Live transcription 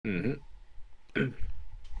hmm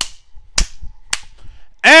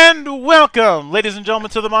And welcome, ladies and gentlemen,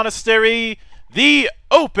 to the monastery, the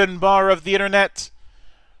open bar of the internet,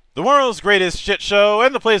 the world's greatest shit show,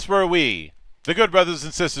 and the place where we, the good brothers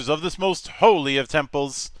and sisters of this most holy of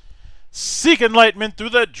temples, seek enlightenment through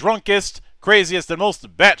the drunkest, craziest, and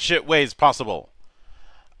most batshit ways possible.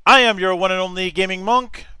 I am your one and only gaming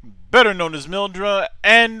monk, better known as Mildra,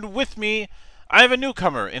 and with me, I have a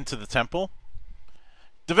newcomer into the temple,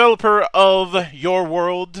 developer of Your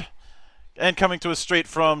World, and coming to us straight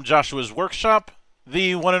from Joshua's workshop,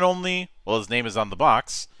 the one and only, well, his name is on the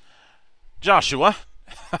box, Joshua.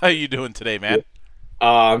 How you doing today, man?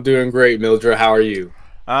 I'm doing great, Mildred. How are you?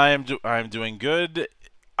 I'm doing good.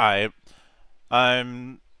 I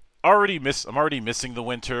I'm already missing the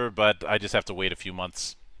winter, but I just have to wait a few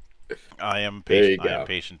months. There you I am go.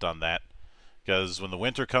 patient on that because when the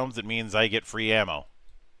winter comes, it means I get free ammo.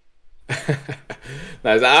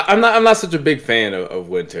 Nice. I'm not such a big fan of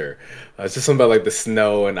winter. It's just something about like the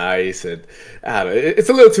snow and ice, and I don't know, it's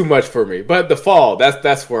a little too much for me. But the fall,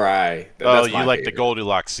 that's where Oh, that's you my like the favorite.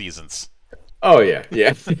 Goldilocks seasons. Oh yeah,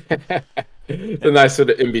 yeah. The nice sort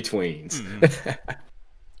of in betweens. Mm-hmm.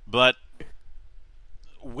 But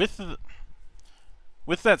with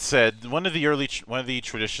with that said, one of the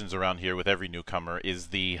traditions around here with every newcomer is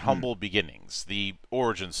the humble beginnings, the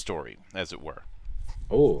origin story, as it were.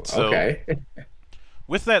 Oh, So, okay.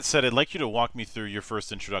 with that said, I'd like you to walk me through your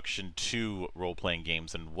first introduction to role-playing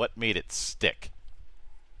games and what made it stick.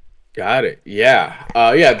 Got it. Yeah.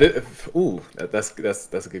 Yeah. Ooh, that's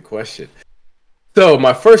a good question. So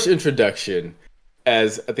my first introduction,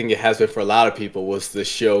 as I think it has been for a lot of people, was the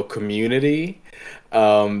show Community.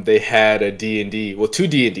 They had a D&D, well, two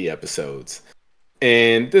D&D episodes,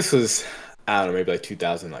 and this was, I don't know, maybe like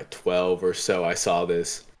 2012 or so. I saw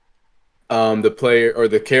this. The player or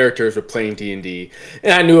the characters were playing D&D,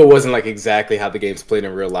 and I knew it wasn't like exactly how the game's played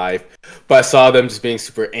in real life, but I saw them just being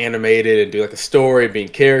super animated and do like a story, being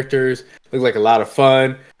characters. Looked like a lot of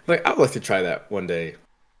fun. Like I would like to try that one day.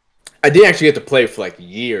 I didn't actually get to play for like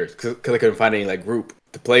years because I couldn't find any like group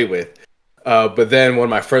to play with. But then one of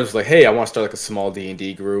my friends was like, "Hey, I want to start like a small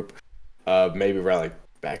D&D group, maybe around like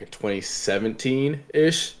back in 2017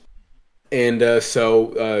 ish." And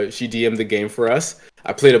so she DM'd the game for us.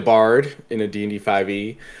 I played a bard in a D&D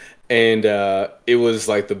 5e, and it was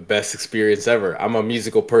like the best experience ever. I'm a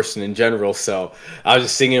musical person in general, so I was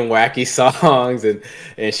just singing wacky songs, and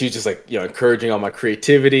she was just like encouraging all my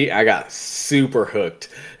creativity. I got super hooked,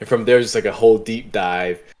 and from there just like a whole deep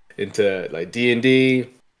dive into like D&D.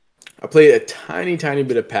 I played a tiny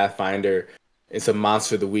bit of Pathfinder and some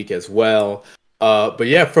Monster of the Week as well. But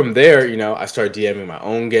yeah, from there, I started DMing my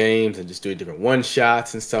own games and just doing different one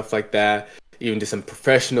shots and stuff like that. Even did some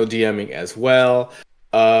professional DMing as well.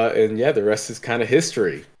 And yeah, the rest is kind of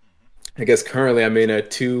history. I guess currently I'm in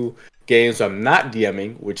two games I'm not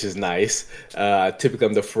DMing, which is nice. Typically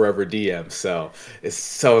I'm the forever DM, so it's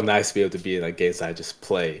so nice to be able to be in like games I just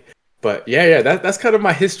play. But yeah, that's kind of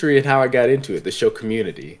my history and how I got into it, the show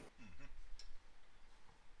Community.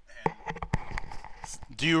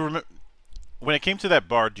 Do you remember when it came to that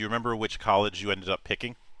bar? Do you remember which college you ended up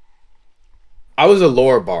picking? I was a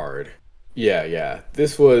lore bard. Yeah.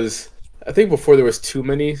 This was, I think, before there was too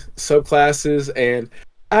many subclasses, and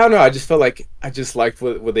I don't know. I just felt like I just liked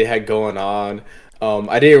what they had going on.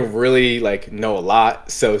 I didn't really like know a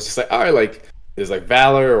lot, so it's just like, all right, like there's like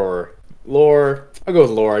valor or lore. I'll go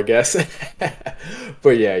with lore, I guess.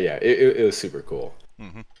 But yeah, it was super cool.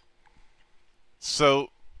 Mm-hmm. So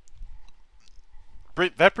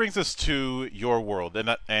that brings us to your world,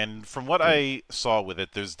 and from what I saw with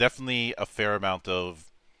it, there's definitely a fair amount of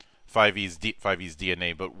 5E's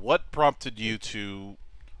DNA. But what prompted you to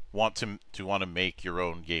want to make your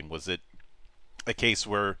own game? Was it a case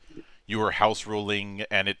where you were house ruling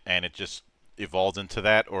and it just evolved into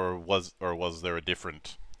that, or was there a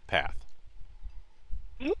different path?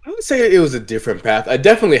 I would say it was a different path. I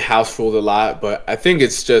definitely house ruled a lot, but I think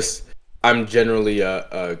it's just I'm generally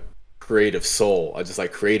a creative soul. I just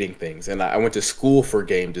like creating things, and I went to school for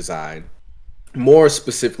game design, more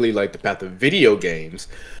specifically like the path of video games.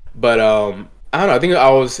 But I don't know. I think I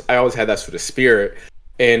always had that sort of spirit,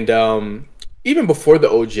 and even before the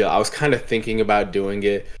OGL, I was kind of thinking about doing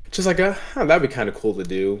it, just like that'd be kind of cool to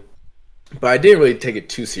do. But I didn't really take it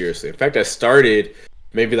too seriously. In fact, I started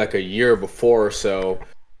maybe like a year before or so.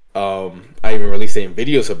 I even released any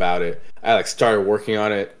videos about it. I like started working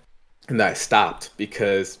on it, and then I stopped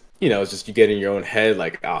because it's just you get in your own head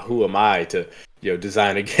like, who am I to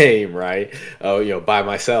design a game, right? Oh, by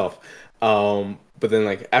myself. But then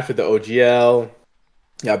like after the OGL,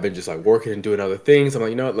 yeah, I've been just like working and doing other things. I'm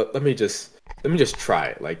like, let me just let me just try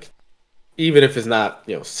it. Like, even if it's not,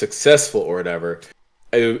 successful or whatever,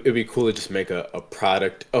 it'd be cool to just make a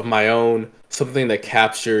product of my own, something that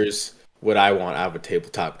captures what I want out of a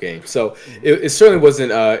tabletop game. So it certainly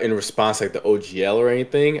wasn't in response like the OGL or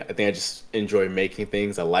anything. I think I just enjoy making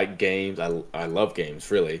things. I like games. I love games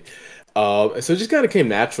really. So it just kind of came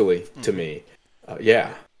naturally to me.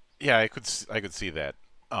 Yeah, Yeah, I could see that.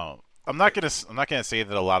 I'm not gonna say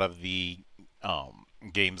that a lot of the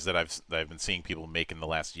games that I've been seeing people make in the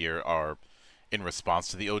last year are in response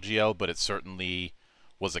to the OGL, but it certainly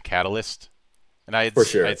was a catalyst. And for I had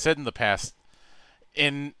sure. said in the past,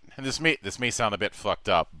 and this may sound a bit fucked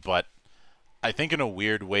up, but I think in a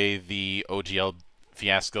weird way the OGL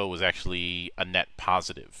fiasco was actually a net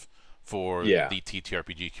positive for Yeah. the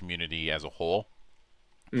TTRPG community as a whole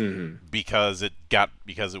Hmm. because it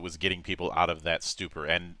was getting people out of that stupor.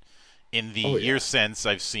 And in the Oh years yeah. since,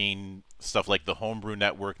 I've seen stuff like the Homebrew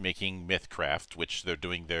Network making Mythcraft, which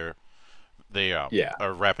they Yeah.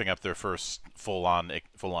 are wrapping up their first full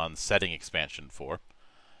on setting expansion for.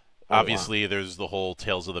 Oh wow. Obviously, there's the whole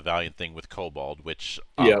Tales of the Valiant thing with Kobold,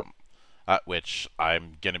 Yep. which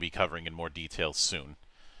I'm going to be covering in more detail soon.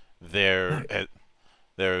 There, Nice.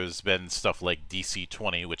 there's been stuff like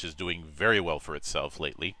DC-20, which is doing very well for itself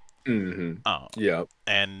lately, Hmm. uh, Yep.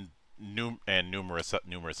 and numerous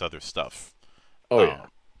other stuff. Oh yeah. Um,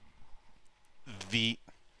 the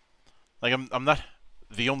I'm not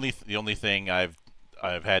the only thing I've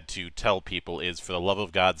had to tell people is, for the love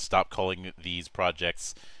of God, stop calling these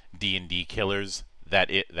projects D&D killers. That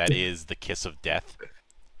is the kiss of death.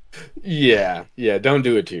 Yeah. Yeah. Don't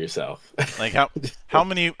do it to yourself. Like how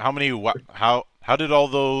did all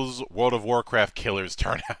those World of Warcraft killers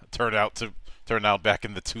turn out back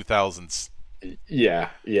in the 2000s? Yeah,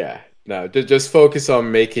 yeah. No, just focus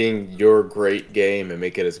on making your great game and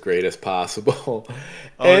make it as great as possible.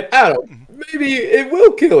 Oh, And I don't know, maybe it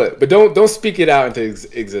will kill it, but don't speak it out into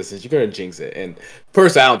existence. You're gonna jinx it. And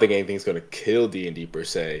personally, I don't think anything's gonna kill D&D per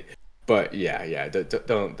se. But yeah, yeah.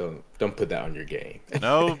 Don't put that on your game.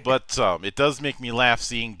 no, but it does make me laugh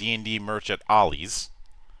seeing D&D merch at Ollie's,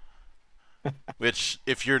 which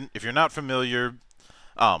if you're not familiar,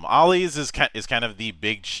 Ollie's is kind of the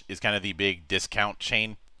big discount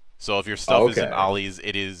chain. So if your stuff is in Okay, Ollie's,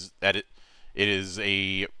 it is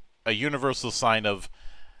a universal sign of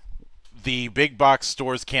the big box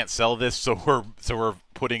stores can't sell this, so we're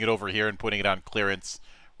putting it over here and putting it on clearance,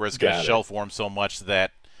 where it's going to got it. shelf warm so much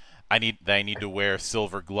that I need to wear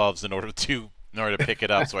silver gloves in order to pick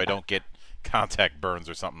it up, so I don't get contact burns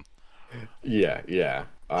or something. Yeah, yeah.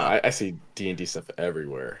 Uh, I see D&D stuff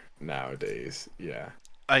everywhere nowadays. Yeah.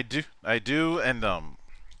 I do, and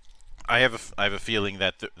I have a feeling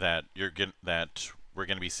that that we're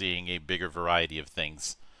gonna be seeing a bigger variety of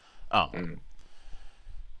things. Um, Mm.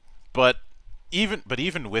 but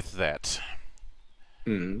even with that,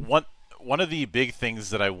 Mm. one one of the big things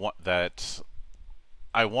that I wanted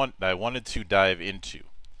to dive into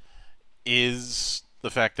is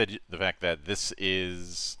the fact that this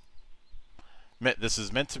is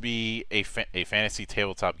meant to be a fantasy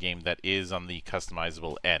tabletop game that is on the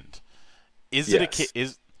customizable end. Is it a Yes.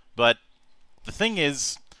 is but the thing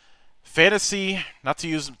is, fantasy, not to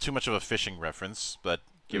use too much of a fishing reference, but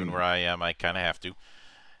given Mm. where I am, I kind of have to,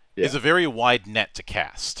 is Yeah. a very wide net to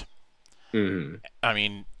cast. Mm. I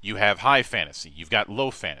mean, you have high fantasy, you've got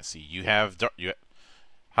low fantasy, you've got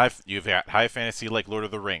high fantasy like Lord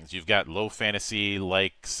of the Rings, you've got low fantasy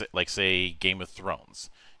like say Game of Thrones,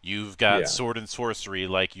 you've got Yeah. sword and sorcery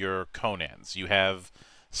like your Conans, you have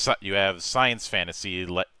science fantasy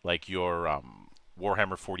like your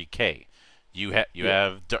Warhammer 40K, Yeah. you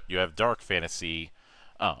have dark fantasy,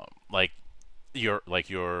 like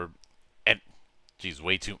your and geez,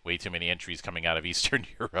 way too many entries coming out of Eastern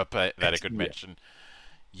Europe that I could Yeah. mention.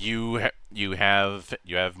 You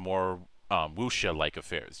have more wuxia like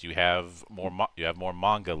affairs. You have more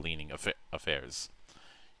manga leaning affairs.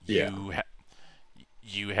 Yeah.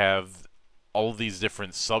 You have all these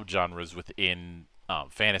different subgenres within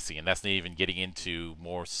fantasy, and that's not even getting into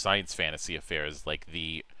more science fantasy affairs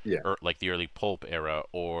Yeah. like the early pulp era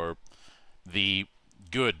or the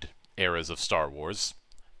good eras of Star Wars.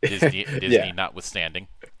 Yeah. Disney notwithstanding.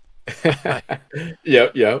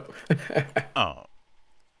 Yep. Yep. uh,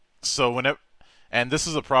 so whenever and this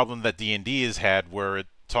is a problem that D&D has had where it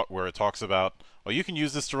talks about, oh, you can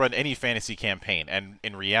use this to run any fantasy campaign, and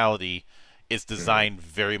in reality its Mhm. design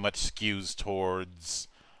very much skews towards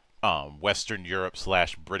Western Europe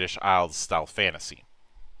 / British Isles style fantasy.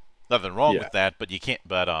 Nothing wrong Yeah. with that, but you can't.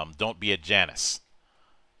 But don't be a Janus.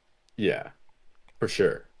 Yeah. For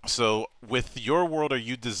sure. So with your world, are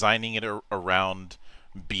you designing it around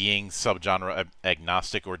being subgenre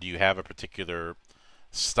agnostic, or do you have a particular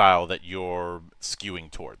style that you're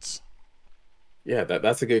skewing towards? Yeah,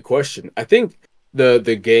 that's a good question. I think the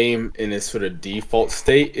game in its sort of default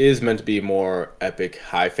state is meant to be more epic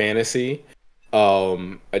high fantasy.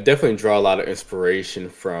 I definitely draw a lot of inspiration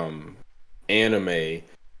from anime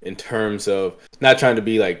in terms of not trying to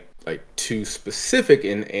be like too specific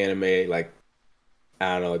in anime, like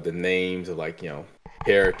I don't know, like the names of like,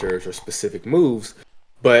 characters or specific moves,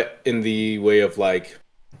 but in the way of like,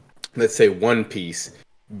 let's say One Piece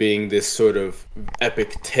being this sort of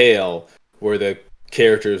epic tale where the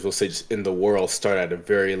characters will say just in the world start at a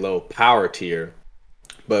very low power tier,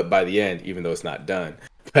 but by the end, even though it's not done,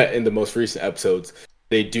 but in the most recent episodes,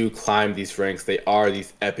 they do climb these ranks. They are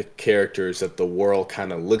these epic characters that the world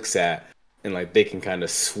kind of looks at, and like they can kind of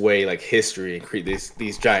sway like history and create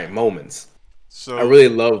these giant moments. I So, really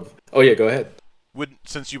love. Oh yeah, go ahead. would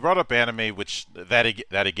since you brought up anime, which that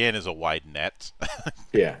again is a wide net,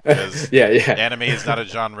 Yeah, because yeah, yeah, anime is not a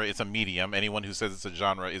genre; it's a medium. Anyone who says it's a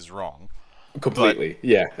genre is wrong. But completely.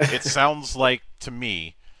 Yeah, it sounds like to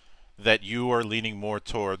me that you are leaning more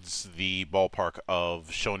towards the ballpark of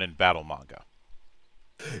shonen battle manga.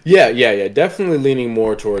 yeah. Definitely leaning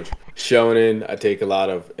more towards shonen. I take a lot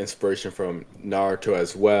of inspiration from Naruto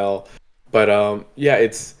as well, but yeah,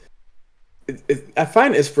 I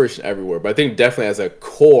find inspiration everywhere, but I think definitely as a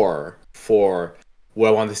core for what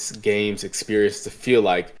I want this game's experience to feel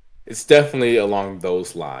like, it's definitely along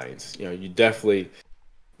those lines. You definitely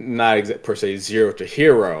not exact per se zero to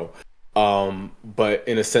hero, but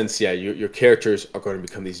in a sense, yeah, your characters are going to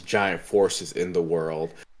become these giant forces in the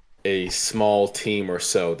world, a small team or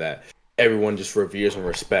so that everyone just reveres and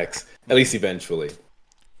respects, at least eventually.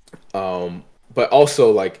 But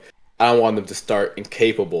also like I don't want them to start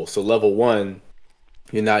incapable. So level one,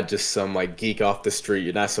 you're not just some like geek off the street.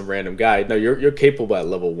 You're not some random guy. No, you're capable at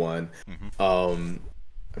level one. Mm-hmm.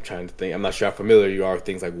 I'm trying to think. I'm not sure how familiar you are with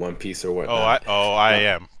things like One Piece or whatnot. I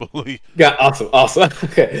am. Yeah, awesome.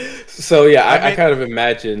 Okay, so yeah, I I made kind of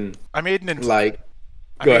imagine I made an like.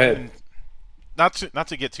 I Go made ahead. an not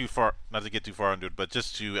to get too far into it, but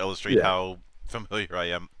just to illustrate Yeah, how familiar I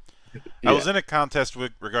am. I was yeah. in a contest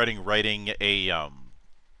regarding writing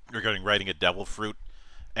a devil fruit,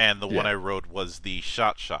 and the one Yeah. I wrote was the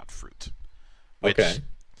shot fruit, which Okay.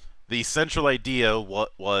 the central idea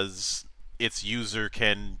was its user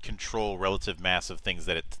can control relative mass of things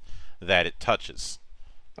that it touches.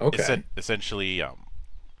 Okay. Essentially,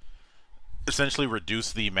 essentially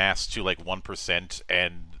reduce the mass to like 1%,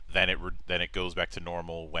 and then it goes back to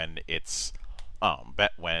normal when it's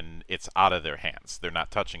out of their hands. They're not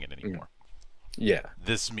touching it Mm. anymore. Yeah.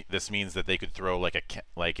 This means that they could throw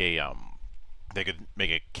they could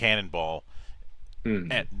make a cannonball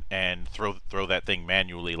Mm. and throw that thing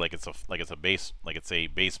manually like it's a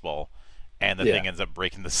baseball, and the Yeah. thing ends up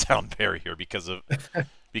breaking the sound barrier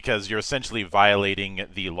because you're essentially violating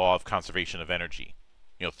the law of conservation of energy.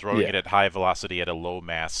 Throwing it Yeah. at high velocity at a low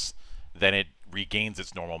mass, then it regains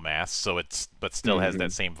its normal mass, but still has that Hmm.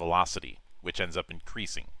 same velocity, which ends up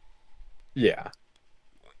increasing. Yeah.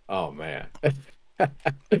 Oh man, Uh,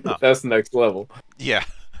 that's next level. yeah,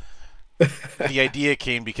 the idea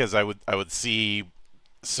came because I would see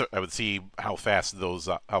how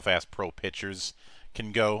fast pro pitchers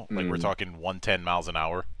can go. Like we're Mm. talking 110 miles an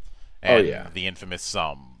hour, Oh yeah. and the infamous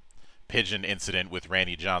pigeon incident with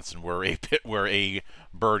Randy Johnson, where where a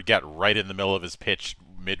bird got right in the middle of his pitch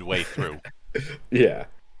midway through. Yeah.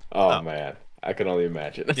 Oh Uh, man, I can only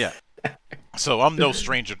imagine. yeah. So I'm no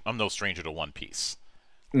stranger. I'm no stranger to One Piece.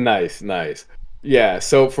 Nice, nice. Yeah.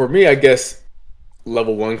 So for me, I guess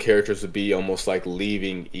level one characters would be almost like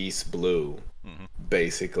leaving East Blue, Hmm.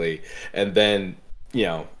 basically, and then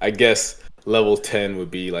I guess level 10 would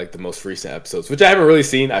be like the most recent episodes, which I haven't really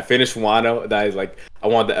seen. I finished Wano. That is like I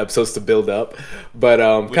want the episodes to build up, but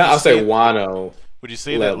Would you I'll say say Wano Would you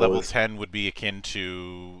say that level levels. 10 would be akin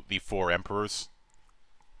to the Four Emperors?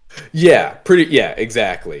 Yeah, pretty. Yeah,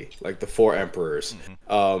 exactly. Like the four emperors,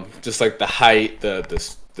 Hmm. just like the height,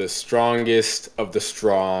 the strongest of the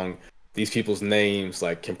strong. These people's names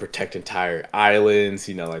like can protect entire islands.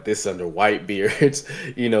 Like this is under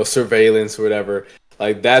Whitebeards. Surveillance, whatever.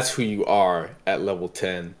 Like that's who you are at level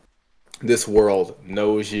 10. This world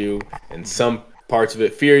knows you, and Hmm. some parts of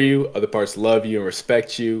it fear you, other parts love you and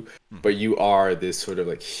respect you. Hmm. But you are this sort of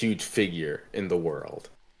like huge figure in the world.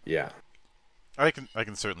 Yeah. I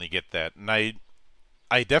can certainly get that, and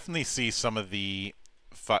I definitely see some of the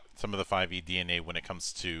 5e DNA when it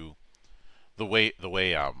comes to the way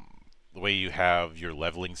you have your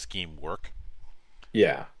leveling scheme work.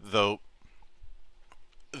 Yeah. Though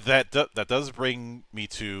that does bring me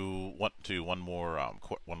to one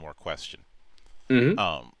more question. Hmm.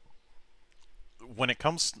 Um, when it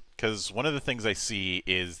comes, because one of the things I see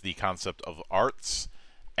is the concept of arts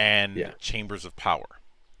and Yeah. chambers of power.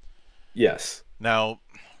 Yes. Now,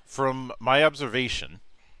 from my observation,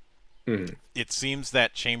 Hmm. it seems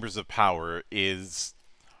that chambers of power is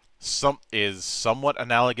somewhat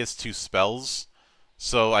analogous to spells.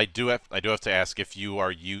 So I do have to ask if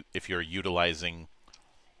if you're utilizing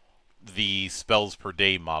the spells per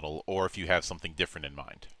day model, or if you have something different in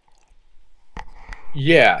mind.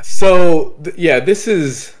 Yeah. So yeah, this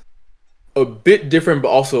is a bit different, but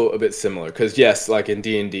also a bit similar. Because yes, like in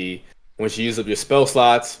D&D, once you use up your spell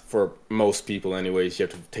slots, for most people, anyways, you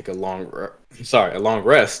have to take a long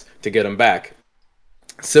rest to get them back.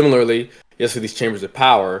 Similarly, yes, for these chambers of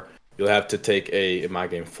power, you'll have to take in my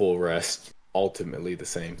game, full rest. Ultimately, the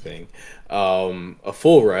same thing. A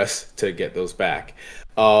full rest to get those back.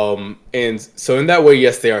 And so in that way,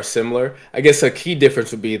 yes, they are similar. I guess a key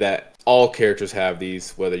difference would be that all characters have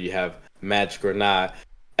these, whether you have magic or not,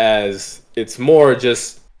 as it's more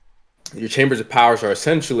just your chambers of powers are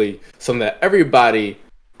essentially something that everybody,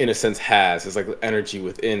 in a sense, has. It's like energy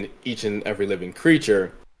within each and every living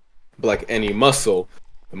creature, but like any muscle,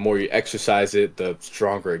 the more you exercise it, the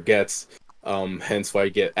stronger it gets. Hence why you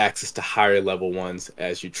get access to higher level ones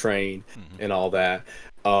as you train Mm-hmm. and all that.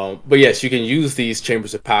 But yes, you can use these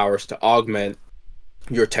chambers of powers to augment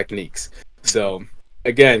your techniques. Mm-hmm. So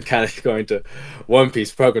again, kind of going to One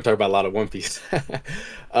Piece. Probably gonna talk about a lot of One Piece.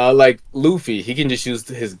 Like Luffy, he can just use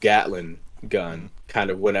his Gatling Mm-hmm. gun kind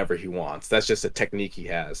of whenever he wants. That's just a technique he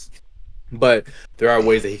has. But there are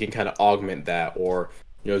ways that he can kind of augment that, or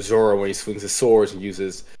Zoro when he swings his swords and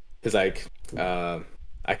uses his like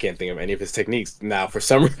I can't think of any of his techniques now for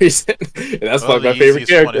some reason. And that's Well, like the my favorite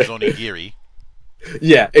easiest one character. is onigiri.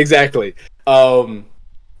 Yeah, exactly.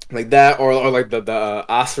 Like that, or like the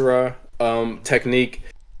Asura technique.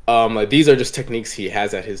 Like these are just techniques he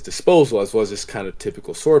has at his disposal, as well as just kind of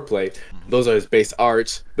typical swordplay. Mm-hmm. Those are his base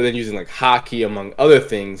arts, but then using like hockey among other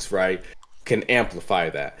things, right, can amplify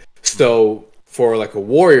that. Mm-hmm. So for like a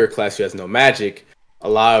warrior class who has no magic, a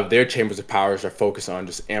lot of their chambers of powers are focused on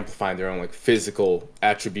just amplifying their own like physical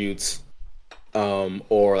attributes,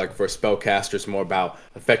 or like for spellcasters, more about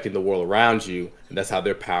affecting the world around you, and that's how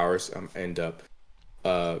their powers end up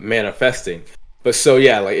manifesting. But so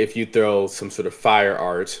yeah, like if you throw some sort of fire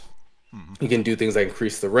art, Mm-hmm. you can do things like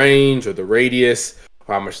increase the range or the radius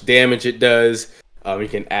or how much damage it does. You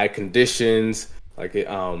can add conditions like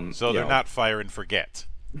So they're not fire and forget.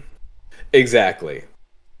 exactly,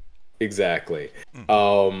 exactly. Mm-hmm.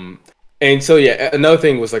 Um, and so yeah, another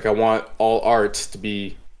thing was like I want all arts to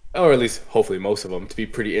be, or at least hopefully most of them, to be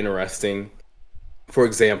pretty interesting. For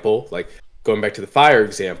example, like going back to the fire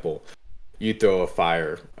example, you throw a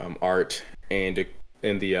fire art, and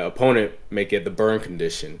the opponent may get the burn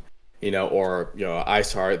condition, or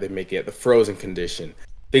ice art, they may get the frozen condition.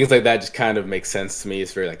 Things like that just kind of make sense to me.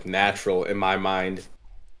 It's very like natural in my mind.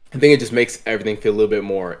 I think it just makes everything feel a little bit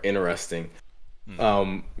more interesting.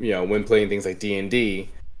 Mm-hmm. When playing things like D&D,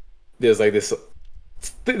 there's like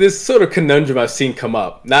this sort of conundrum I've seen come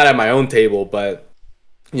up, not at my own table, but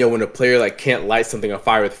when a player like can't light something on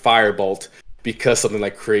fire with firebolt because something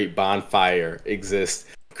like create bonfire exists,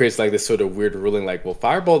 creates like this sort of weird ruling like, well,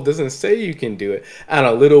 firebolt doesn't say you can do it. I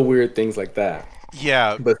don't know, little weird things like that.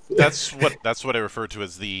 Yeah, But that's what I refer to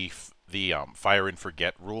as the fire and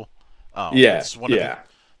forget rule. yeah, It's one of the yeah,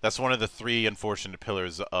 that's one of the three unfortunate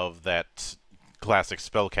pillars of that classic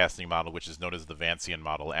spellcasting model, which is known as the Vancian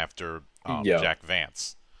model after yeah, Jack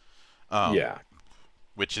Vance. Um, yeah,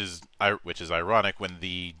 which is ironic when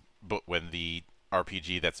the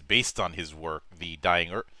RPG that's based on his work, the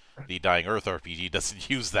Dying Earth RPG, doesn't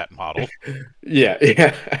use that model. yeah,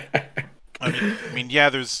 yeah. Yeah,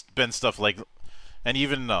 there's been stuff like, and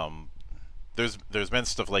even there's been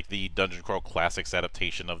stuff like the Dungeon Crawl Classics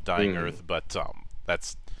adaptation of Dying Mm, Earth, but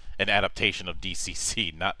that's an adaptation of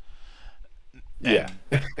DCC, not. yeah,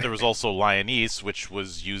 And there was also Lyonese, which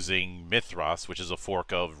was using Mithras, which is a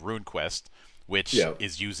fork of RuneQuest, which yeah,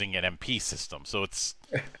 is using an MP system. So it's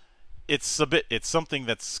something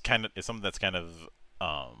that's kind of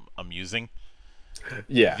amusing.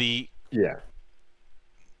 yeah, The yeah.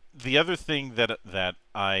 the other thing that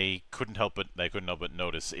I couldn't help but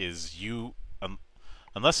notice is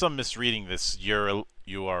unless I'm misreading this, you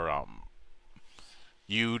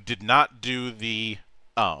did not do the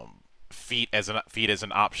feat as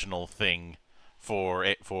an optional thing for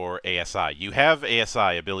ASI. You have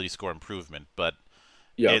ASI, ability score improvement, but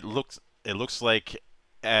Yep. it looks like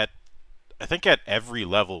at I think at every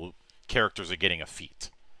level characters are getting a feat.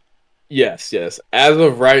 Yes, yes. As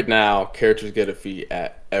of right now, characters get a feat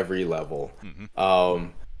at every level. Hmm.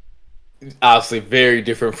 Um, Obviously, very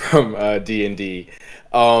different from D&D.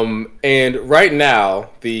 And right now,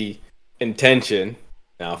 the intention,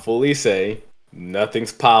 now fully say,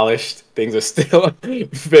 nothing's polished. Things are still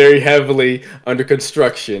very heavily under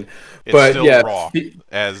construction. It's But still yeah, raw,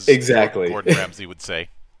 as exactly. Gordon Ramsay would say.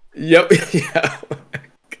 Yep. Yeah.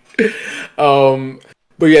 Um,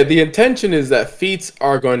 but yeah, the intention is that feats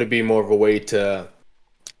are going to be more of a way to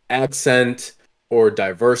accent or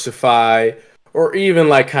diversify or even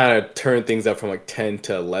like kind of turn things up from like 10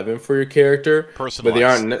 to 11 for your character, but they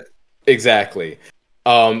Personalize. aren't exactly.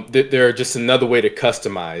 They're just another way to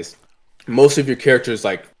customize. Most of your characters,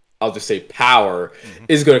 like I'll just say power, Hmm.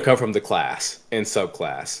 is going to come from the class and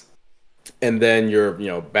subclass, and then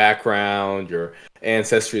your background, your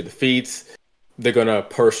ancestry, the feats, they're gonna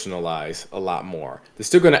personalize a lot more. They're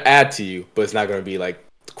still gonna add to you, but it's not gonna be like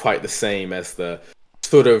quite the same as the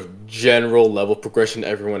sort of general level progression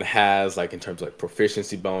everyone has, like in terms of like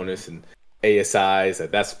proficiency bonus and ASIs.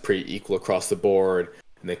 That's pretty equal across the board,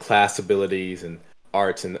 and then class abilities and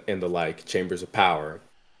arts and the like, chambers of power.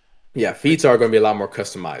 Yeah, feats are gonna be a lot more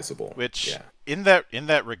customizable. Which Yeah. in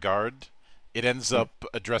that regard, it ends up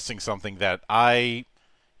addressing something that I,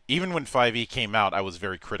 even when 5e came out, I was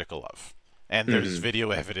very critical of. And there's Mm-hmm.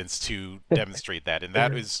 video evidence to demonstrate that. And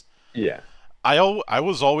that is, Yeah. I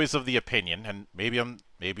was always of the opinion, and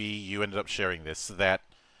maybe you ended up sharing this, that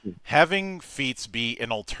having feats be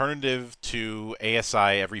an alternative to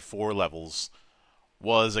ASI every 4 levels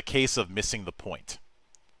was a case of missing the point.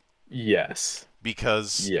 Yes.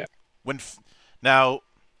 Because Yeah. when now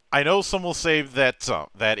I know some will say that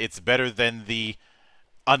it's better than the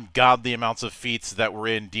ungodly amounts of feats that were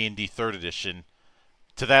in D&D Third Edition.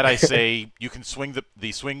 To that I say you can swing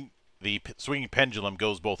the swinging pendulum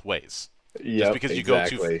goes both ways. Just Yep. because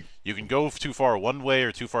Exactly. you can go too far one way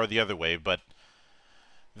or too far the other way, but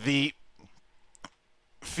the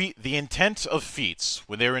the intent of feats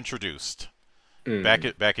when they were introduced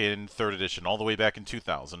Mm. back in Third Edition, all the way back in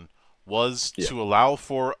 2000, was Yeah. to allow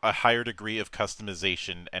for a higher degree of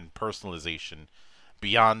customization and personalization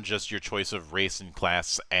beyond just your choice of race and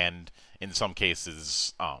class, and in some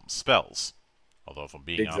cases, spells. Although,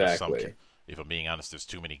 Exactly. if I'm being honest, there's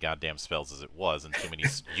too many goddamn spells as it was, and too many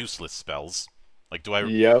useless spells. Like,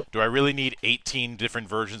 Yep. do I really need 18 different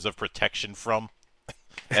versions of protection from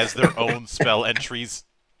as their own spell entries?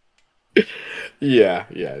 Yeah.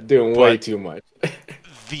 Yeah. Doing way But too much.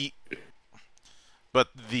 the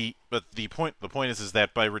the point is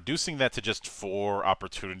that by reducing that to just 4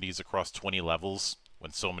 opportunities across 20 levels,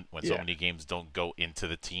 when so Yeah. many games don't go into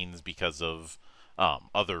the teens because of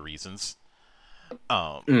other reasons,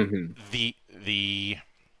 Hmm. the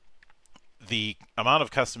the amount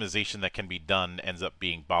of customization that can be done ends up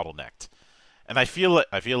being bottlenecked. And I feel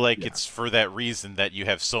like Yeah. it's for that reason that you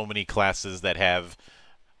have so many classes that have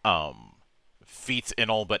um, feats in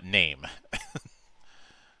all but name.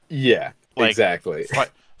 Yeah. Like Exactly.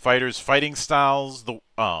 fighters fighting styles, the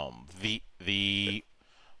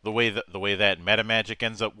way that meta magic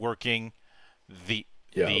ends up working, the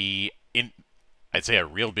Yep. the in I'd say a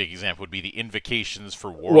real big example would be the invocations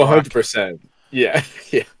for Warlock. 100%. Yeah.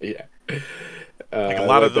 Yeah. Yeah. Like a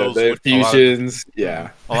lot of The those would infusions.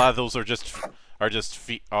 Yeah. a lot of those are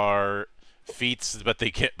feats, but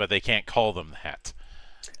they can't call them that.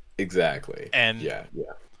 Exactly. And Yeah.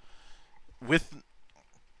 Yeah. with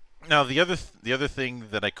now the other thing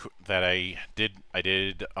that I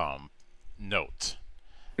did note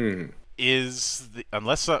Hmm. is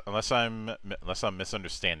unless I'm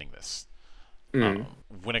misunderstanding this. Hmm.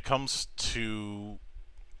 When it comes to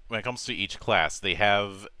each class, they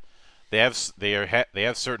have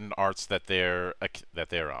certain arts that they're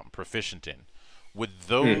proficient in. Hmm. Would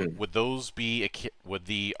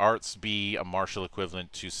the arts be a martial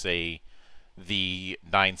equivalent to, say, the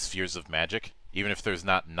 9 spheres of magic, even if there's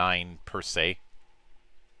not 9 per se,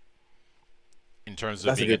 in terms of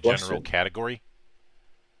That's a being a good general question. category?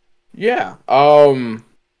 Yeah.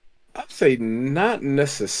 I'd say not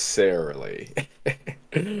necessarily.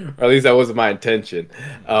 Or at least that wasn't my intention.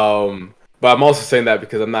 Mm-hmm. But I'm also saying that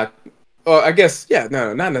because I'm not. Oh, I guess yeah. No,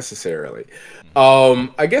 no, not necessarily.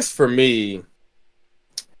 Mm-hmm. I guess for me,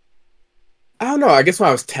 I don't know. I guess when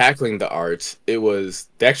I was tackling the arts, it was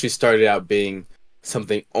they actually started out being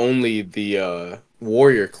something only the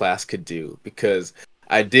warrior class could do because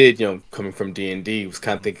I did, coming from D&D, was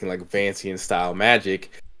kind of Mm-hmm. thinking like Vancian style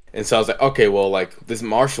magic, and so I was like, okay, well, like this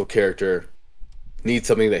martial character needs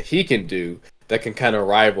something that he can do that can kind of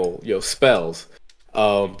rival, spells.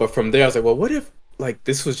 But from there, I was like, well, like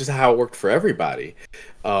this was just how it worked for everybody.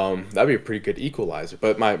 That'd be a pretty good equalizer.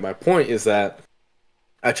 But my point is that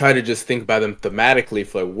I try to just think about them thematically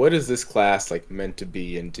for like what is this class like meant to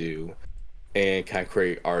be and do, and kind of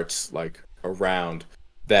create arts like around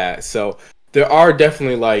that. So there are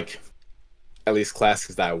definitely like at least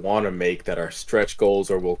classes that I want to make that are stretch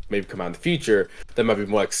goals or will maybe come out in the future that might be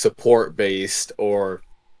more like support based or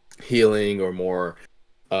healing or more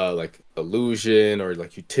like illusion or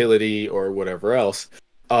like utility or whatever else.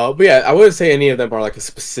 But yeah, I wouldn't say any of them are like a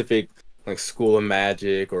specific like school of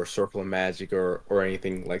magic or circle of magic or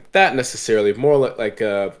anything like that necessarily. More like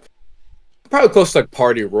probably close to like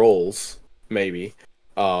party roles maybe.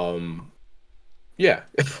 Um, yeah,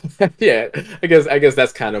 yeah. I guess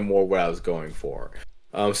that's kind of more what I was going for.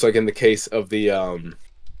 So like in the case of the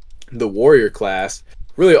warrior class,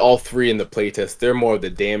 really all three in the playtest, they're more of the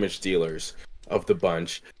damage dealers of the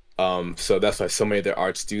bunch. So that's why so many of their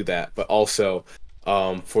arts do that. But also,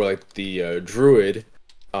 for like the druid,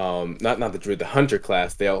 not the druid, the hunter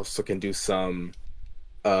class, they also can do some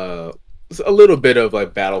uh a little bit of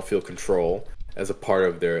like battlefield control as a part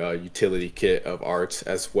of their utility kit of arts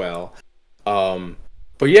as well. Um,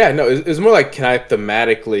 but yeah, no, it's more like can I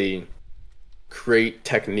thematically create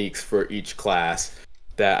techniques for each class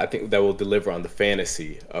that I think that will deliver on the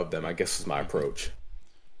fantasy of them, I guess is my approach.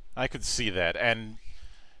 I could see that. And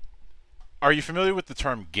are you familiar with the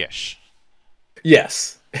term Gish?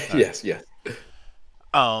 Yes. All right. Yes, yes.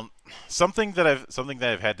 Um, something that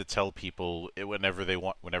I've had to tell people whenever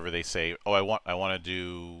they say, "Oh, I want to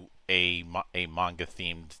do a manga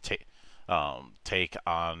themed take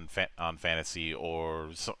on fantasy or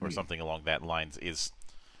Mm. something along that lines," is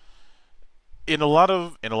in a lot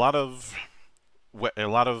of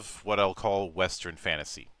what I'll call Western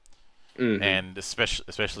fantasy, Hmm. and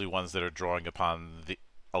especially ones that are drawing upon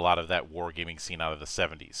a lot of that wargaming scene out of the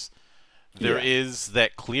 70s. There Yeah. is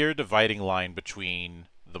that clear dividing line between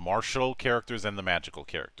the martial characters and the magical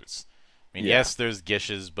characters. I mean, Yeah. yes, there's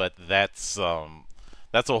gishes, but that's a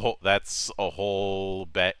whole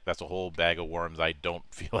bag of worms. I don't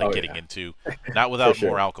feel like Oh getting yeah. into, not For without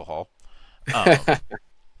more sure. alcohol. Um,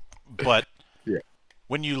 but Yeah.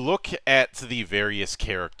 when you look at the various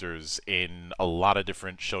characters in a lot of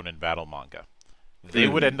different shonen battle manga, they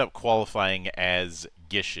would Hmm. end up qualifying as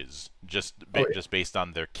gishes Oh yeah. just based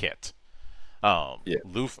on their kit. Yeah.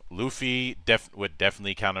 Luffy would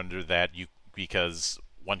definitely count under that, because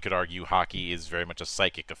one could argue hockey is very much a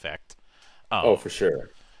psychic effect, Oh, um, for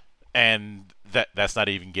sure. and that's not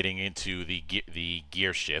even getting into the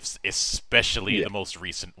gear shifts, especially Yeah. the most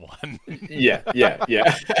recent one, Yeah. Yeah.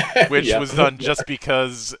 Yeah. which Yeah. was done just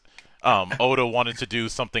because Oda wanted to do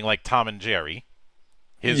something like Tom and Jerry.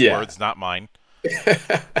 His Yeah. words, not mine.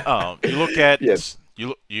 You look at Yeah.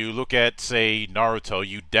 you look at say Naruto.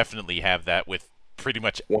 You definitely have that with Well, pretty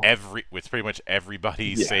much everybody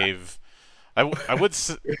yeah. save. I would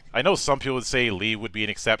I know some people would say Lee would be an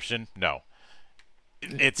exception. No,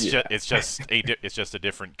 Yeah. it's just a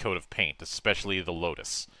different coat of paint, especially the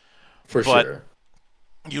Lotus. For But sure.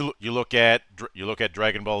 you look at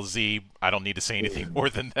Dragon Ball Z. I don't need to say anything more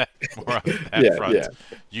than that more on that Yeah. front. Yeah.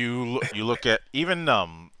 You look at even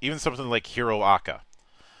something like Hiro Aka.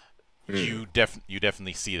 Mm. You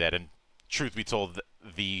definitely see that. And truth be told,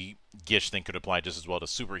 the Gish thing could apply just as well to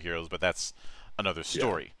superheroes, but that's another Yeah.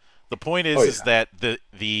 story. The point Oh is yeah. that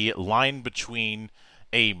the line between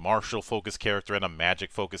a martial focused character and a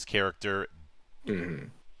magic focused character Hmm.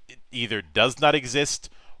 either does not exist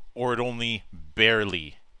or it only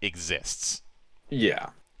barely exists. Yeah.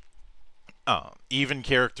 Even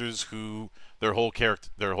characters who their whole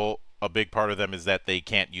a big part of them is that they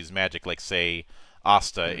can't use magic, like say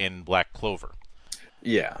Asta Mm. in Black Clover,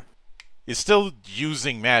 Yeah. is still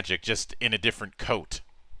using magic just in a different coat.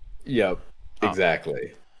 Yep. Um,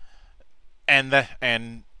 Exactly. and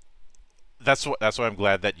that's why I'm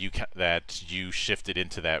glad that that you shifted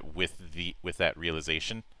into that with that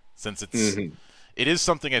realization, since Hmm. it is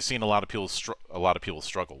something I've seen a lot of people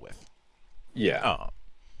struggle with. Yeah. Uh,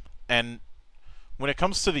 and when it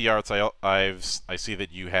comes to the arts, I see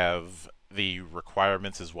that you have the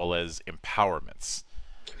requirements as well as empowerments. So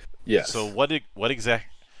Yes. what exact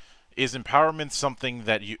is empowerment, something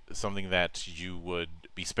that you would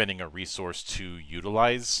be spending a resource to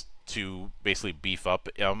utilize to basically beef up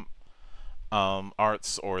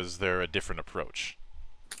arts, or is there a different approach?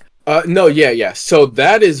 No, yeah, yeah. So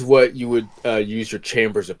that is what you would use your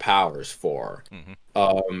chambers of powers for.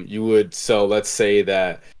 Hmm. You would, so let's say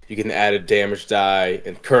that you can add a damage die,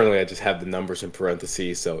 and currently I just have the numbers in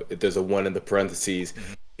parentheses. So if there's a one in the parentheses,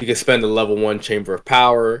 Hmm. you can spend a level one chamber of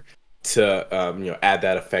power to add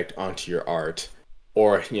that effect onto your art.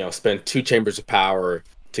 or spend 2 chambers of power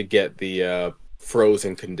to get the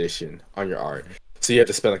frozen condition on your art. So you have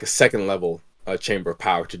to spend like a second level chamber of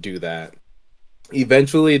power to do that.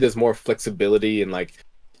 Eventually, there's more flexibility, and like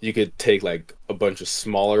you could take like a bunch of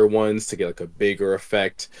smaller ones to get like a bigger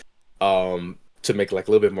effect, to make it like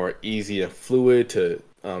a little bit more easy and fluid to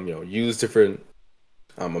use different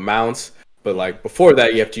amounts. But like before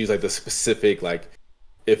that, you have to use like the specific, like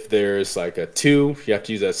if there's like a 2, you have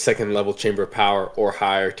to use a second level chamber of power or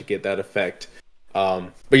higher to get that effect.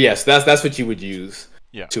 But yes, that's what you would use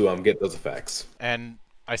Yeah. to get those effects. And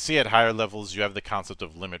I see at higher levels you have the concept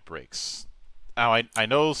of limit breaks. Now I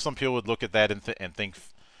know some people would look at that and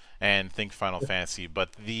think Final Fantasy,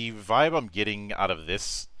 but the vibe I'm getting out of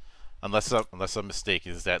this, unless I'm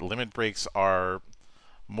mistaken, is that limit breaks are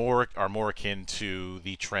more akin to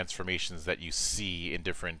the transformations that you see in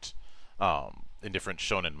different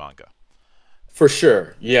shonen manga. For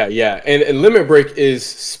sure. Yeah, yeah. And limit break is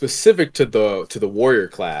specific to the warrior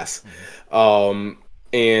class.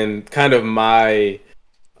 And kind of my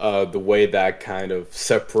the way that I kind of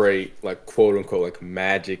separate like quote unquote like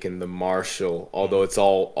magic and the martial, although it's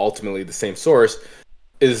all ultimately the same source,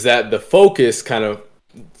 is that the focus kind of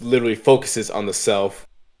literally focuses on the self,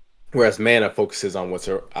 whereas mana focuses on what's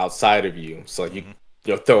outside of you. So like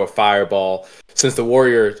you throw a fireball. Since the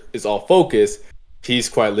warrior is all focus, he's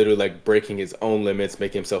quite literally like breaking his own limits,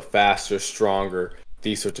 making himself faster, stronger,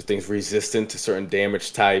 these sorts of things, resistant to certain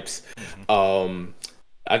damage types.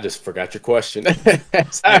 I just forgot your question.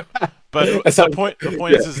 Yeah, but the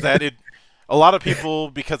point is that a lot of people,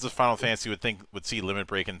 because of Final Fantasy, would see limit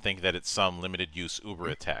break and think that it's some limited use uber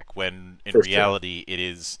attack, when in reality it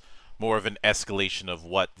is more of an escalation of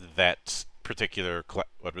what that particular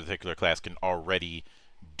class can already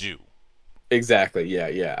do. Exactly. Yeah,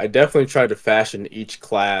 yeah. I definitely tried to fashion each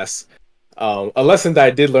class. A lesson that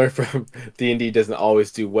I did learn from D&D doesn't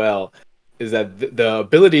always do well is that the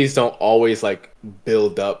abilities don't always like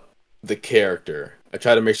build up the character. I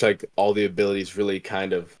try to make sure like all the abilities really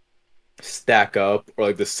kind of stack up, or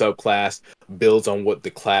like the subclass builds on what the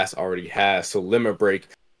class already has. So limit break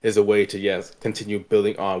is a way to continue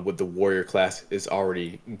building on what the warrior class is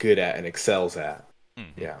already good at and excels at.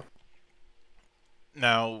 Yeah.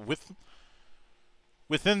 Now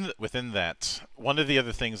within that, one of the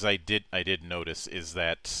other things I did notice is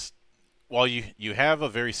that while you have a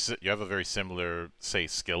very similar, say,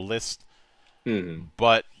 skill list,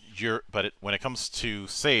 but when it comes to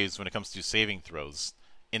saves, when it comes to saving throws,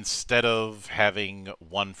 instead of having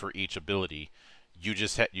one for each ability, you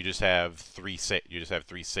just have three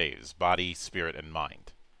saves: body, spirit, and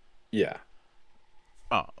mind. Yeah.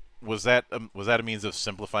 Was that a means of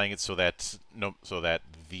simplifying it so that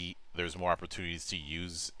there's more opportunities to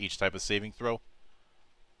use each type of saving throw?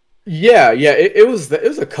 Yeah, yeah, it was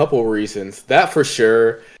a couple reasons. That for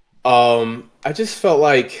sure. I just felt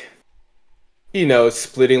like,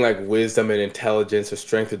 splitting like wisdom and intelligence or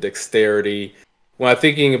strength and dexterity. When I'm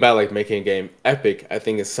thinking about like making a game epic, I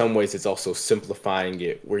think in some ways it's also simplifying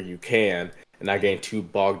it where you can and not getting too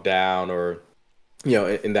bogged down, or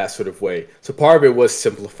in that sort of way. So part of it was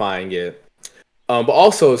simplifying it. But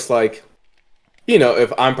also it's like,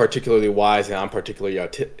 if I'm particularly wise and I'm particularly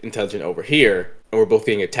intelligent over here, and we're both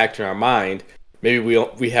getting attacked in our mind, maybe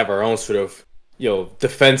we have our own sort of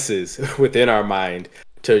defenses within our mind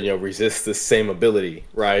to resist the same ability,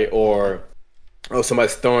 right? Or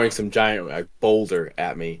somebody's throwing some giant like boulder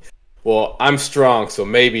at me. Well, I'm strong, so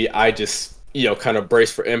maybe I just kind of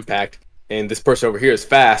brace for impact, and this person over here is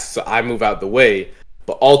fast, so I move out the way.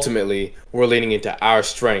 But ultimately, we're leaning into our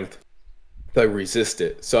strength to resist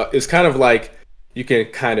it. So it's kind of like you can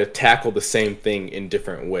kind of tackle the same thing in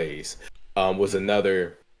different ways. Was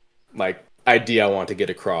another like idea I want to get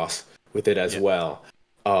across with it as well.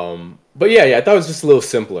 But yeah, I thought it was just a little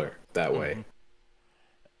simpler that way.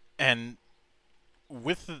 And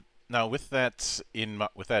with that in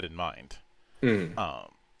mind,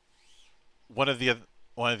 one of the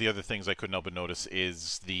other things I couldn't help but notice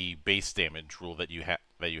is the base damage rule that you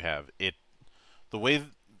have. It the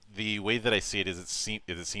way that I see it is it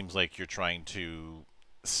seems like you're trying to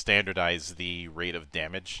standardize the rate of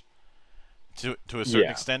damage to a certain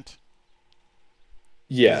extent.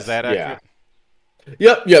 Yes. Is that accurate?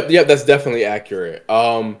 Yep. That's definitely accurate.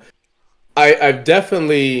 I've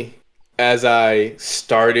definitely, as I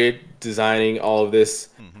started designing all of this,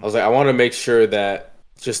 I was like, I want to make sure that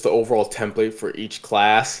just the overall template for each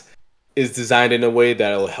class is designed in a way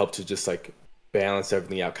that will help to just like balance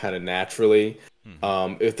everything out kind of naturally.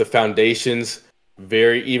 If the foundations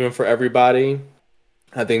vary even for everybody,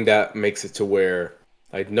 I think that makes it to where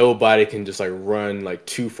Like nobody can just like run like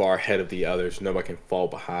too far ahead of the others. Nobody can fall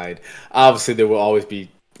behind. Obviously, there will always be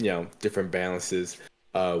different balances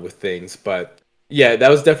with things, but yeah, that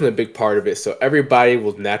was definitely a big part of it. So everybody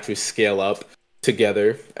will naturally scale up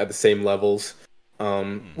together at the same levels.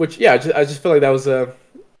 Which yeah, I just feel like that was a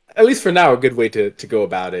at least for now a good way to go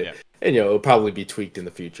about it. Yeah. And it'll probably be tweaked in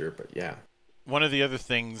the future, but yeah. One of the other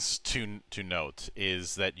things to note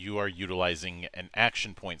is that you are utilizing an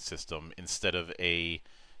action point system instead of a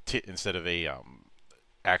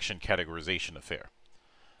action categorization affair.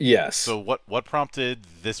 Yes. So what prompted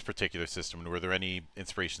this particular system, and were there any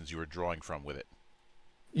inspirations you were drawing from with it?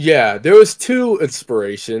 Yeah, there was two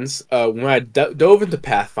inspirations. When I dove into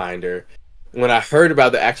Pathfinder, when I heard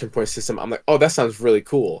about the action point system, I'm like, oh, that sounds really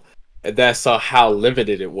cool. And then I saw how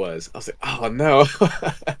limited it was. I was like, oh no.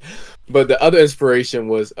 But the other inspiration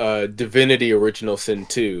was Divinity Original Sin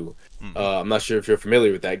 2. Hmm. I'm not sure if you're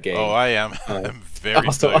familiar with that Oh, game. I am. Uh, I'm very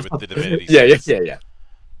also, familiar with the Divinity yeah, yeah, series. yeah,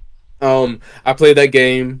 yeah. I played that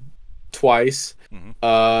game twice. Hmm.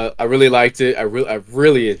 I really liked it. I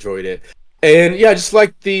really enjoyed it. And yeah, just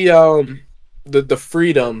like the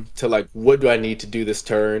freedom to like what do I need to do this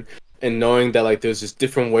turn and knowing that like there's just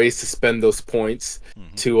different ways to spend those points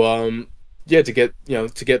Hmm. to yeah, to get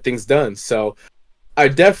to get things done. So I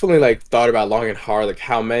definitely like thought about long and hard like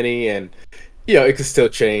how many, and it could still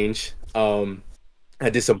change. I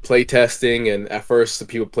did some play testing, and at first the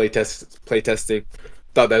people play testing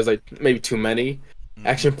thought that was like maybe too many Hmm.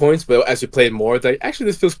 action points, but as we played more, it's like actually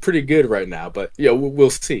this feels pretty good right now. But yeah, we'll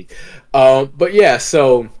see. But yeah,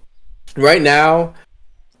 so right now,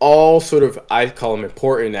 all sort of I call them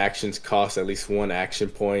important actions cost at least one action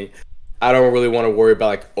point. I don't really want to worry about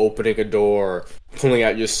like opening a door, or pulling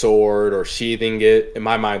out your sword, or sheathing it. In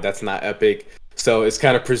my mind, that's not epic. So it's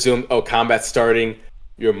kind of presumed, oh, combat's starting.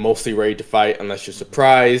 You're mostly ready to fight unless you're Hmm.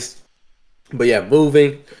 surprised. But yeah,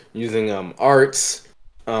 moving, using arts.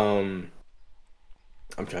 Um,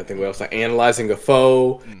 I'm trying to think what else. Like analyzing a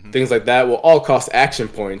foe, Hmm. things like that will all cost action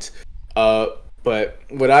points. Uh, but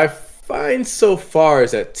what I find so far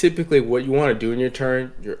is that typically what you want to do in your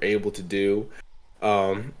turn, you're able to do.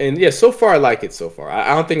 And yeah, so far I like it so far.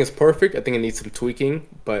 I don't think it's perfect. I think it needs some tweaking,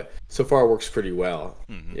 but so far it works pretty well.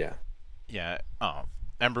 Hmm. Yeah. Yeah.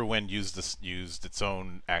 Emberwind used its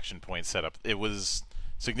own action point setup. It was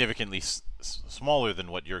significantly smaller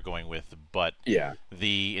than what you're going with, but Yeah,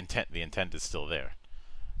 the intent is still there.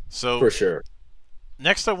 So for sure.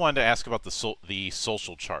 next, I wanted to ask about the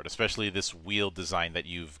social chart, especially this wheel design that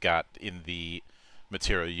you've got in the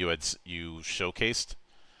material you showcased.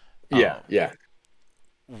 Yeah, Um, yeah.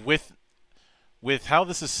 with with how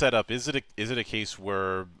this is set up, is it a case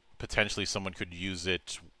where potentially someone could use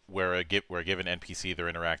it where a given NPC they're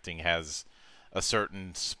interacting has a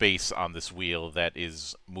certain space on this wheel that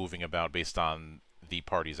is moving about based on the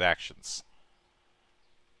party's actions?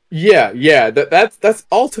 Yeah, yeah, that's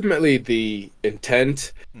ultimately the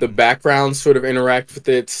intent. The Hmm. backgrounds sort of interact with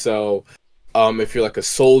it. So, if you're like a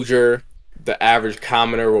soldier, the average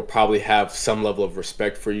commoner will probably have some level of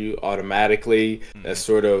respect for you automatically. That's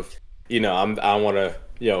Hmm. sort of, I don't want to,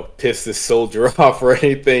 piss this soldier off or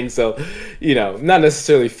anything. So, not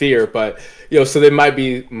necessarily fear, but so they might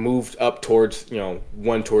be moved up towards,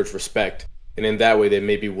 one towards respect, and in that way they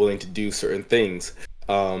may be willing to do certain things.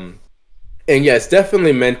 Um, and yeah, it's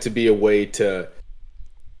definitely meant to be a way to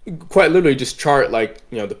quite literally just chart like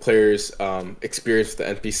the player's experience with the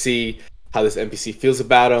NPC, how this NPC feels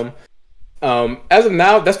about them. As of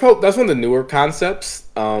now, that's one of the newer concepts.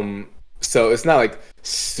 So it's not like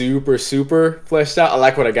super fleshed out. I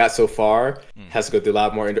like what I got so far. Hmm. Has to go through a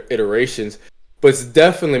lot more iterations, but it's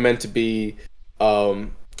definitely meant to be a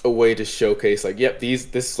way to showcase like, yep, this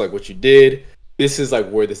is like what you did. This is like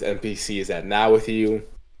where this NPC is at now with you.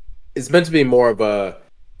 It's meant to be more of a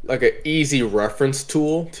like an easy reference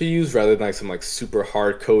tool to use rather than like some like super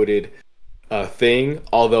hard coded thing.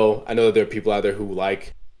 Although I know that there are people out there who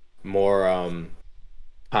like more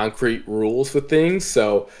concrete rules with things,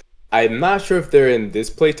 so I'm not sure if they're in this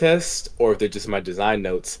playtest or if they're just my design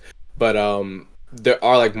notes. But there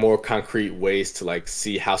are like more concrete ways to like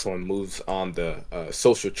see how someone moves on the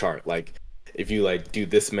social chart. Like if you like do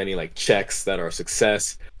this many like checks that are a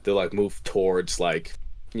success, they'll like move towards like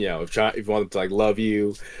if you want them to like love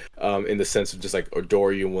you, in the sense of just like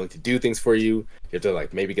adore you and willing to do things for you, you have to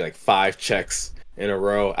like maybe get like 5 checks in a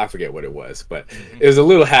row. I forget what it was, but Hmm. it was a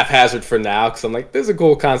little haphazard for now because I'm like, there's a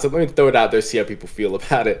cool concept. Let me throw it out there, see how people feel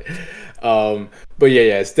about it. But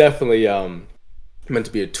yeah, it's definitely meant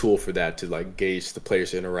to be a tool for that to like gauge the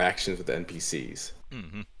player's interactions with the NPCs.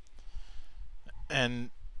 Hmm. And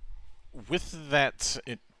with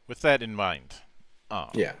that in mind, um,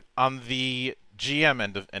 Yeah. on the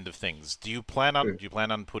GM end of things, do you plan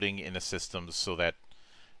on putting in a system so that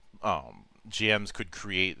GMs could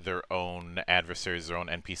create their own adversaries, their own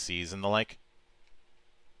NPCs, and the like?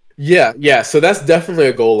 Yeah, yeah. So that's definitely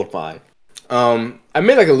a goal of mine. I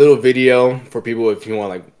made like a little video for people if you want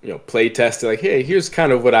like play test it. Like, hey, here's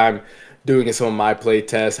kind of what I'm doing in some of my play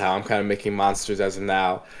tests, how I'm kind of making monsters as of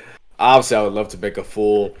now. Obviously, I would love to make a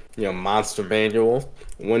full monster manual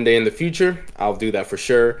one day in the future. I'll do that for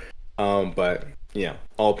sure. But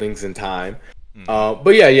all things in time.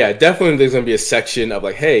 But yeah, definitely there's gonna be a section of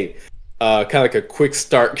like, hey, kind of like a quick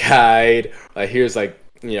start guide. Like here's like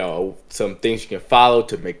some things you can follow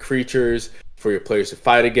to make creatures for your players to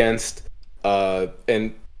fight against.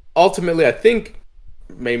 And ultimately, I think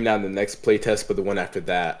maybe not in the next playtest, but the one after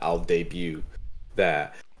that, I'll debut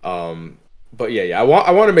that. But yeah, I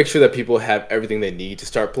want to make sure that people have everything they need to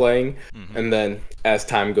start playing, and then as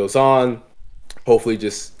time goes on, hopefully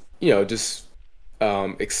just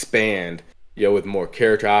expand with more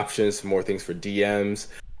character options, more things for DMs.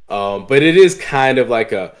 But it is kind of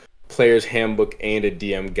like a player's handbook and a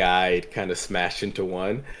DM guide kind of smashed into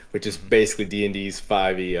one, which is basically D&D's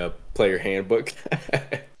 5e player handbook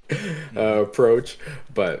approach.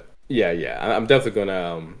 But yeah, I'm definitely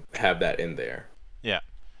gonna have that in there. Yeah,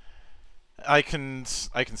 I can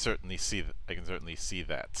certainly see that. I can certainly see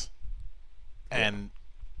that. And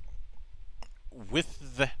with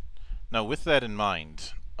that in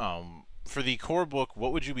mind, for the core book,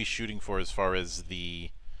 what would you be shooting for as far as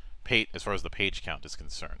the page count is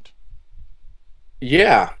concerned?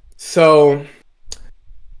 Yeah. So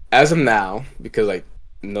as of now, because like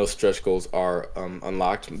no stretch goals are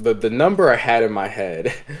unlocked, the number I had in my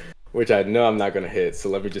head, which I know I'm not gonna hit, so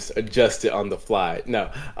let me just adjust it on the fly.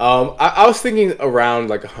 No, I was thinking around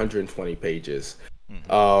like 120 pages.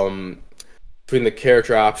 Between the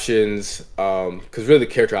character options, because really the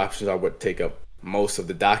character options are what take up most of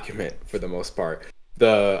the document for the most part.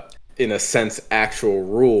 The, in a sense, actual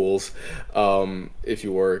rules, if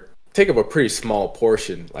you were take up a pretty small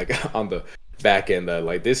portion, like on the back end,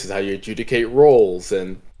 like this is how you adjudicate roles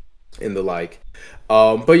and the like.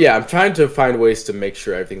 But yeah, I'm trying to find ways to make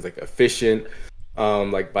sure everything's like efficient,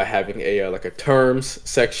 like by having a like a terms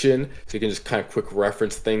section, so you can just kind of quick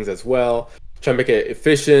reference things as well. Try to make it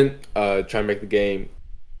efficient. Try to make the game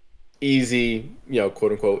easy,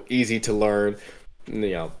 quote unquote, easy to learn.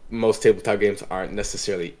 Most tabletop games aren't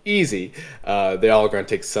necessarily easy. They all are going to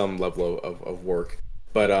take some level of work.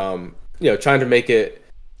 But trying to make it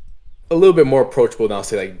a little bit more approachable than I'll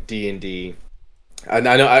say like D&D. I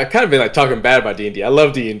know I kind of been like talking bad about D&D. I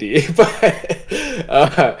love D&D, but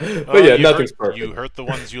yeah, nothing's perfect. You hurt the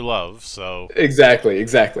ones you love, so exactly.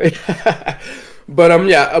 But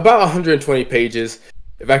yeah, about 120 pages.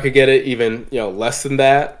 If I could get it even less than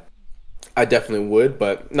that, I definitely would.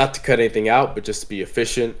 But not to cut anything out, but just to be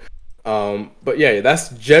efficient. But yeah, that's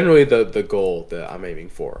generally the goal that I'm aiming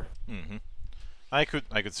for. I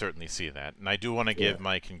could certainly see that, and I do want to give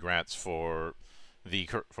my congrats for the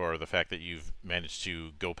fact that you've managed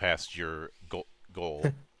to go past your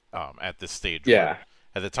goal at this stage. Yeah.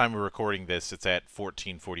 At the time we're recording this, it's at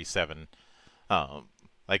 1447.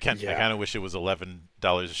 I kind of wish it was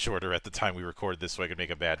 $11 shorter at the time we recorded this, so I could make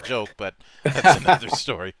a bad joke, but that's another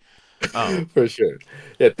story. For sure.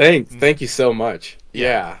 Yeah. Thank you so much.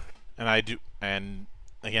 Yeah. And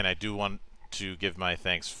again, I do want to give my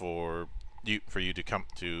thanks for you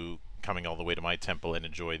to coming all the way to my temple and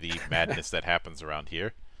enjoy the madness that happens around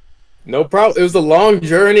here. No problem. It was a long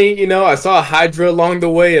journey, I saw a Hydra along the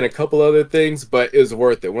way and a couple other things, but it was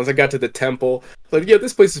worth it. Once I got to the temple, like, yeah,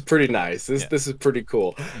 this place is pretty nice. This is pretty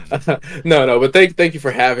cool. No, but thank you for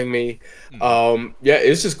having me. Yeah,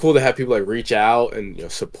 it's just cool to have people like reach out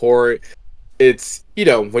and support. It's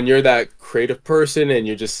when you're that creative person and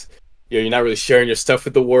you're just you're not really sharing your stuff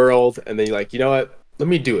with the world, and then you're like, you know what? Let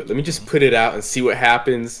me do it. Let me just put it out and see what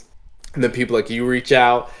happens. And then people like you reach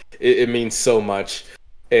out. It means so much.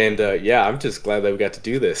 And yeah, I'm just glad that we got to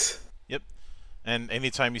do this. Yep. And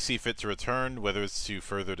anytime you see fit to return, whether it's to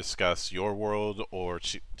further discuss your world or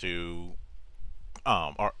to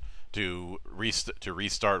restart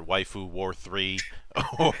Waifu War 3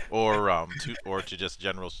 or to just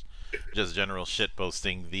general shit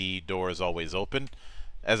posting, the door is always open.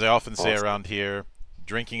 As I often say around here,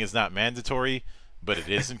 drinking is not mandatory, but it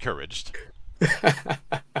is encouraged.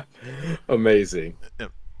 Amazing.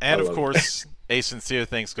 And of course, a sincere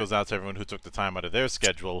thanks goes out to everyone who took the time out of their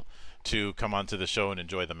schedule to come onto the show and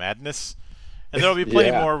enjoy the madness. And there'll be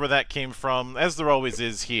plenty more where that came from, as there always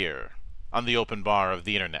is here on the open bar of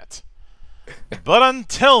the internet. But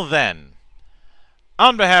until then,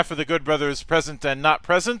 on behalf of the good brothers present and not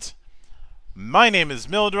present, my name is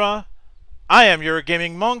Mildra. I am your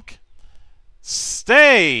gaming monk.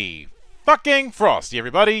 Stay fucking frosty,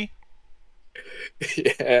 everybody.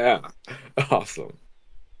 Yeah. Awesome.